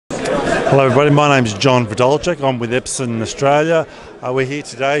Hello everybody, my name is John Vrdoljak. I'm with EPSON Australia. We're here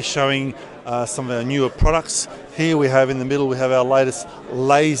today showing some of our newer products. Here we have in the middle, we have our latest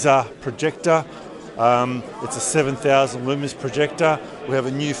laser projector. It's a 7,000 lumens projector. We have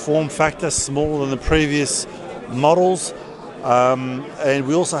a new form factor, smaller than the previous models. And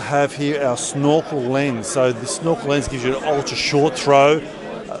we also have here our snorkel lens. So the snorkel lens gives you an ultra short throw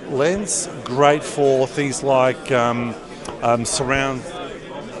lens, great for things like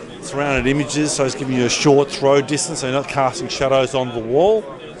surrounded images, so it's giving you a short throw distance, so you're not casting shadows on the wall.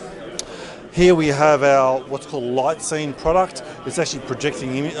 Here we have our what's called light scene product. It's actually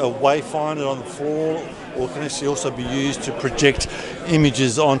projecting a wayfinder on the floor, or can actually also be used to project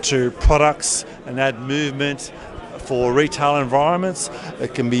images onto products and add movement for retail environments.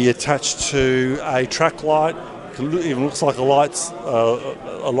 It can be attached to a track light. It even looks like a light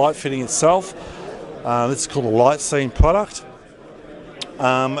fitting itself. This is called a light scene product.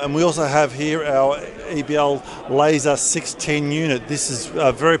 And we also have here our EBL Laser 610 unit. This is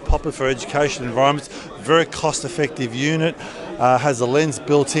very popular for education environments, very cost-effective unit, has a lens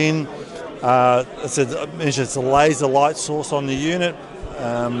built in. As I mentioned, it's a laser light source on the unit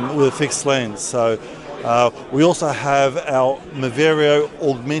with a fixed lens. So we also have our Maverio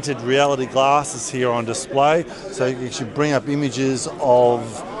augmented reality glasses here on display, so you can actually bring up images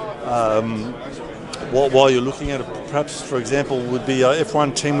of while you're looking at it. Perhaps, for example, would be a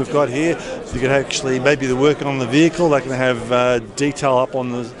F1 team we've got here. So you can actually, maybe they're working on the vehicle, they can have detail up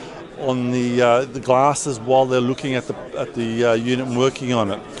on the glasses while they're looking at the unit and working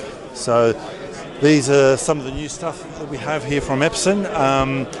on it. So these are some of the new stuff that we have here from EPSON.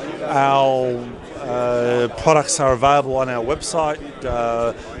 Our products are available on our website,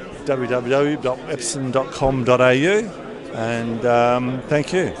 www.epson.com.au, and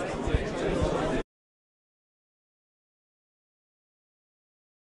thank you.